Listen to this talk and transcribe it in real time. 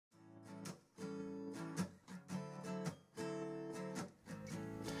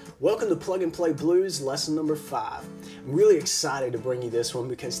Welcome to Plug and Play Blues lesson number 5. I'm really excited to bring you this one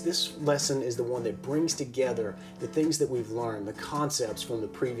because this lesson is the one that brings together the things that we've learned, the concepts from the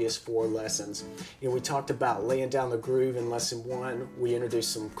previous 4 lessons. You know, we talked about laying down the groove in lesson 1. We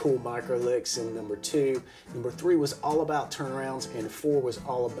introduced some cool micro licks in number 2. Number 3 was all about turnarounds, and 4 was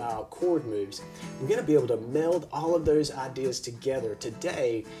all about chord moves. We're going to be able to meld all of those ideas together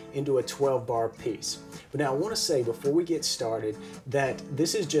today into a 12-bar piece. But now I want to say before we get started that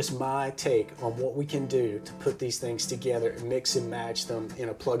this is just my take on what we can do to put these things together and mix and match them in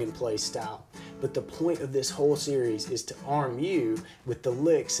a plug and play style. But the point of this whole series is to arm you with the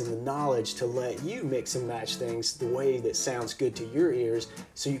licks and the knowledge to let you mix and match things the way that sounds good to your ears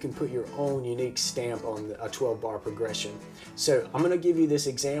so you can put your own unique stamp on a 12-bar progression. So I'm going to give you this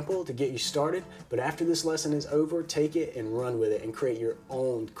example to get you started, but after this lesson is over, take it and run with it and create your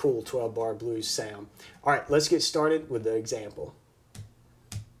own cool 12-bar blues sound. All right, let's get started with the example.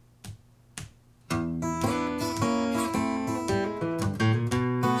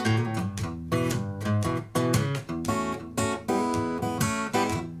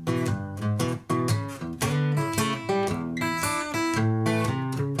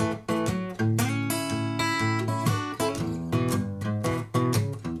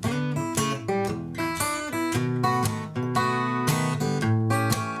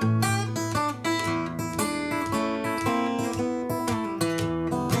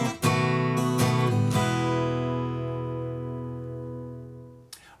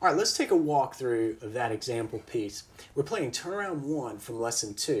 All right, let's take a walk through of that example piece. We're playing Turnaround 1 from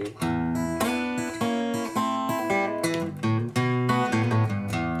lesson 2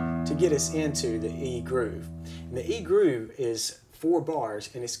 to get us into the E groove. And the E groove is 4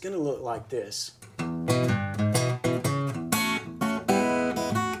 bars, and it's going to look like this.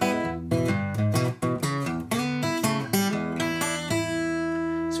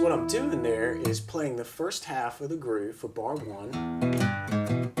 So what I'm doing there is playing the first half of the groove for bar 1,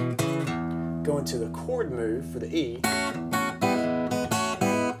 going to the chord move for the E,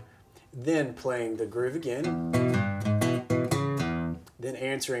 then playing the groove again, then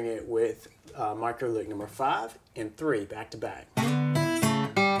answering it with micro lick number 5 and 3 back to back. And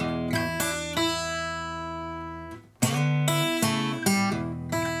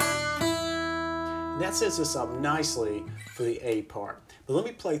that sets us up nicely for the A part. But let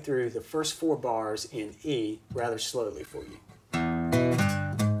me play through the first 4 bars in E rather slowly for you.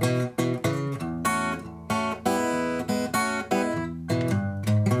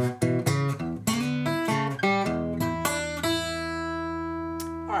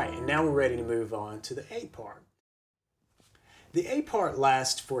 Now we're ready to move on to the A part. The A part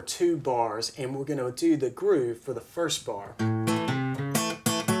lasts for 2 bars, and we're going to do the groove for the first bar. And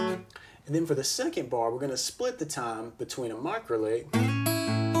then for the second bar, we're going to split the time between a micro lick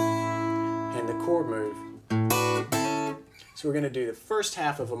and the chord move. So we're going to do the first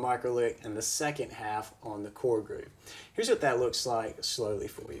half of a micro lick and the second half on the chord groove. Here's what that looks like slowly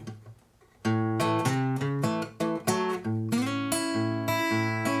for you.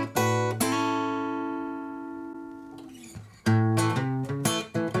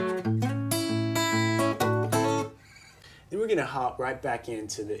 Then we're going to hop right back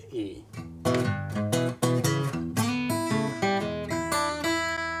into the E.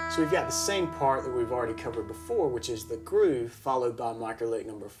 So we've got the same part that we've already covered before, which is the groove followed by micro lick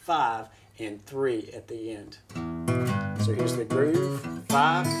number 5 and 3 at the end. So here's the groove,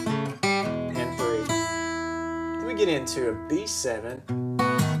 5 and 3. Then we get into a B7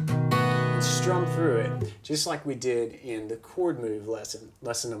 and strum through it, just like we did in the chord move lesson,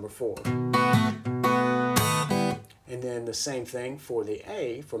 lesson number 4. And then the same thing for the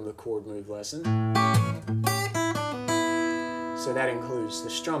A from the chord move lesson. So that includes the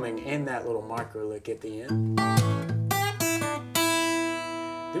strumming and that little micro lick at the end.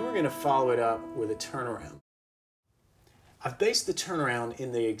 Then we're going to follow it up with a turnaround. I've based the turnaround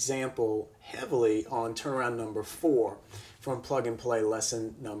in the example heavily on turnaround number 4 from Plug and Play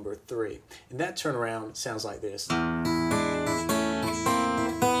lesson number 3. And that turnaround sounds like this.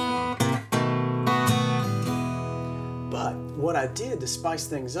 But what I did to spice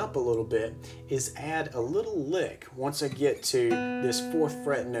things up a little bit is add a little lick once I get to this 4th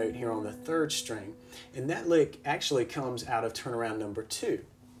fret note here on the 3rd string. And that lick actually comes out of turnaround number 2.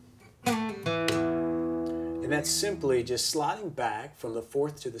 And that's simply just sliding back from the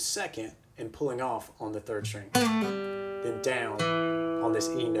 4th to the 2nd and pulling off on the 3rd string. Then down on this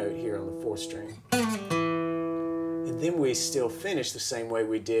E note here on the 4th string. And then we still finish the same way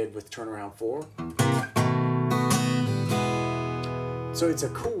we did with turnaround 4. So it's a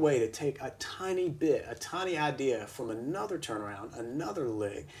cool way to take a tiny bit, a tiny idea from another turnaround, another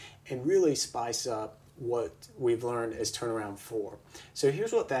lick, and really spice up what we've learned as turnaround 4. So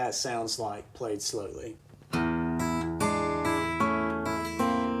here's what that sounds like played slowly.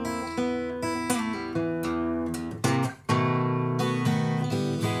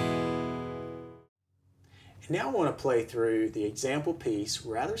 Now I want to play through the example piece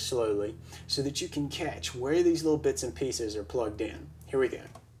rather slowly so that you can catch where these little bits and pieces are plugged in. Here we go.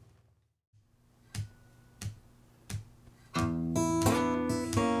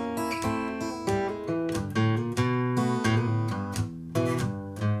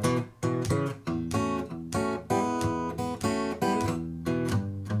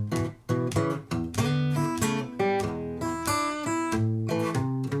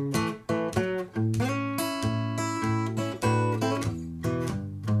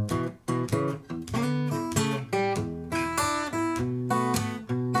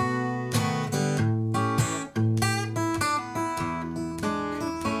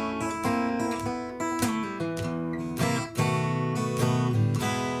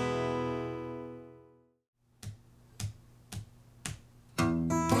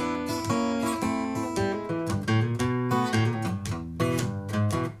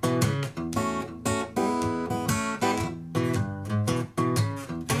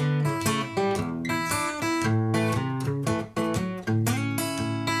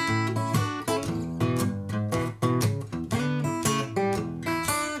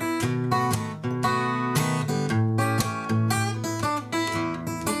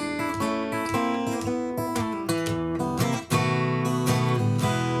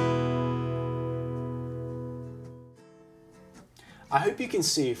 I hope you can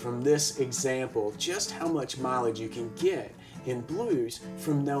see from this example just how much mileage you can get in blues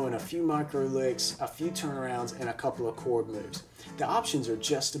from knowing a few micro licks, a few turnarounds, and a couple of chord moves. The options are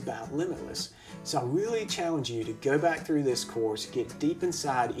just about limitless. So I really challenge you to go back through this course, get deep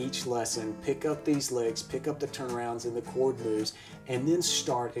inside each lesson, pick up these licks, pick up the turnarounds and the chord moves, and then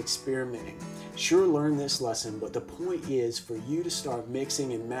start experimenting. Sure, learn this lesson, but the point is for you to start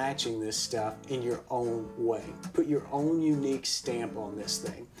mixing and matching this stuff in your own way. Put your own unique stamp on this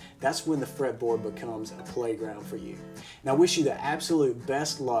thing. That's when the fretboard becomes a playground for you. And I wish you the absolute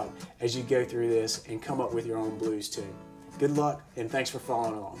best luck as you go through this and come up with your own blues tune. Good luck, and thanks for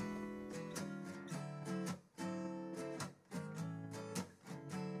following along.